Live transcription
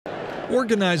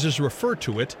Organizers refer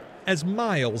to it as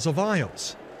miles of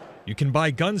aisles. You can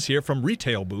buy guns here from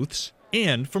retail booths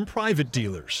and from private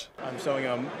dealers. I'm selling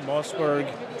a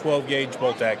Mossberg 12-gauge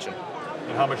bolt action.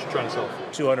 And how much are you trying to sell for?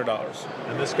 $200.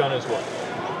 And this gun is what?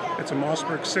 It's a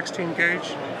Mossberg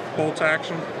 16-gauge bolt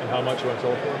action. And how much you want to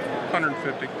sell for?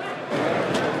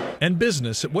 $150. And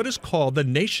business at what is called the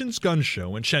Nation's Gun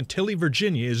Show in Chantilly,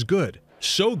 Virginia is good.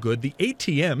 So good the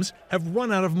ATMs have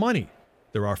run out of money.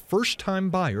 There are first-time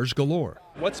buyers galore.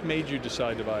 What's made you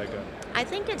decide to buy a gun? I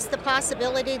think it's the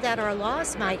possibility that our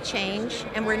laws might change,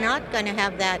 and we're not going to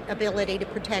have that ability to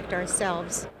protect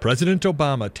ourselves. President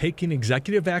Obama taking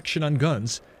executive action on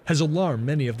guns has alarmed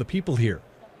many of the people here.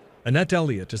 Annette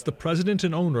Elliott is the president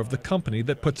and owner of the company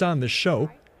that puts on this show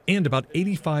and about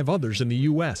 85 others in the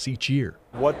U.S. each year.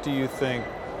 What do you think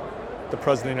the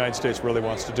President of the United States really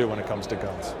wants to do when it comes to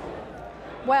guns?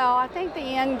 Well, I think the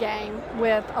end game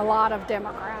with a lot of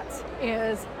Democrats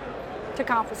is to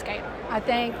confiscate them. I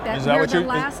think that Is that what you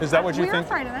last. is that what you we're think?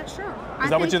 afraid of that, sure. Is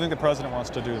that what you think the president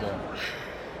wants to do, though?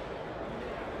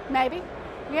 Maybe.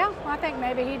 Yeah, I think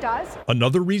maybe he does.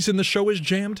 Another reason the show is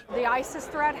jammed? The ISIS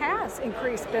threat has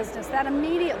increased business. That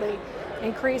immediately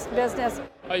increased business.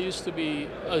 I used to be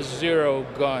a zero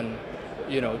gun,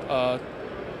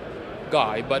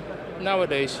 guy, but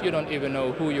nowadays you don't even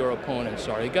know who your opponents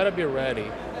are. You gotta be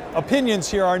ready. Opinions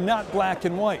here are not black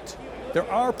and white. There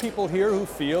are people here who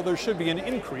feel there should be an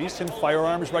increase in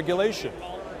firearms regulation.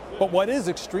 But what is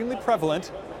extremely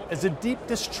prevalent is a deep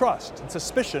distrust and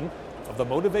suspicion of the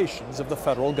motivations of the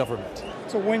federal government.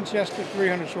 It's a Winchester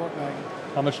 300 short mag.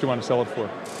 How much do you want to sell it for?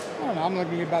 I don't know, I'm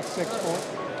looking at about $600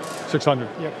 for it. 600.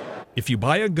 Yep. If you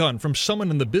buy a gun from someone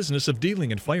in the business of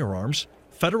dealing in firearms,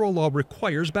 federal law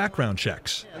requires background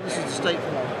checks. This is the state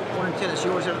law. 110 is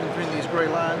yours, everything between these gray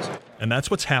lines. And that's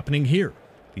what's happening here.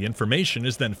 The information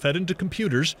is then fed into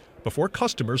computers before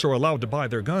customers are allowed to buy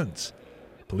their guns.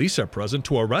 Police are present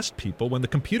to arrest people when the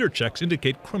computer checks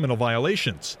indicate criminal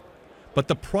violations. But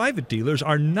the private dealers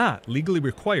are not legally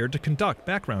required to conduct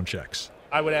background checks.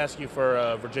 I would ask you for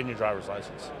a Virginia driver's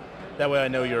license. That way I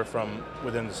know you're from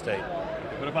within the state.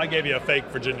 But if I gave you a fake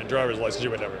Virginia driver's license,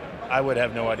 you would never know. I would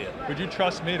have no idea. Would you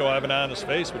trust me? Do I have an honest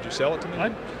face? Would you sell it to me?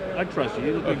 I'd trust you.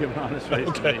 You look like you have an honest face.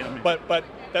 Okay. To me. I mean. But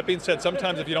that being said,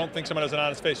 sometimes if you don't think someone has an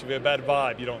honest face, if you have a bad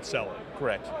vibe, you don't sell it.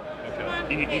 Correct.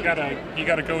 Okay. You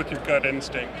gotta go with your gut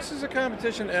instinct. This is a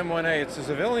competition M1A. It's a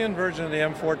civilian version of the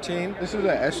M14. This is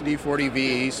a SD40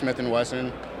 VE Smith &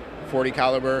 Wesson 40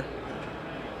 caliber.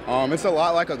 It's a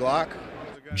lot like a Glock.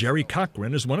 Gary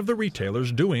Tuchman is one of the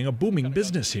retailers doing a booming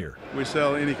business here. We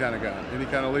sell any kind of gun, any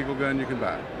kind of legal gun you can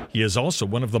buy. He is also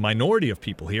one of the minority of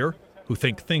people here who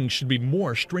think things should be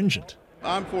more stringent.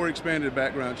 I'm for expanded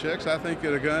background checks. I think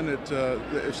that a gun that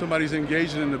if somebody's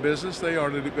engaging in the business, they ought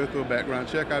to go through a background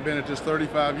check. I've been at this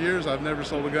 35 years. I've never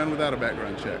sold a gun without a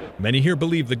background check. Many here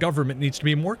believe the government needs to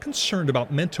be more concerned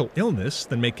about mental illness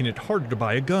than making it harder to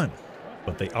buy a gun.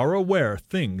 But they are aware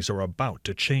things are about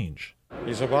to change.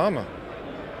 He's Obama.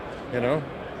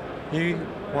 He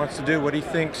wants to do what he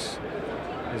thinks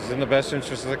is in the best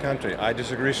interest of the country. I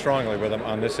disagree strongly with him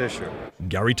on this issue.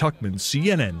 Gary Tuchman,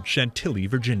 CNN, Chantilly,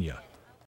 Virginia.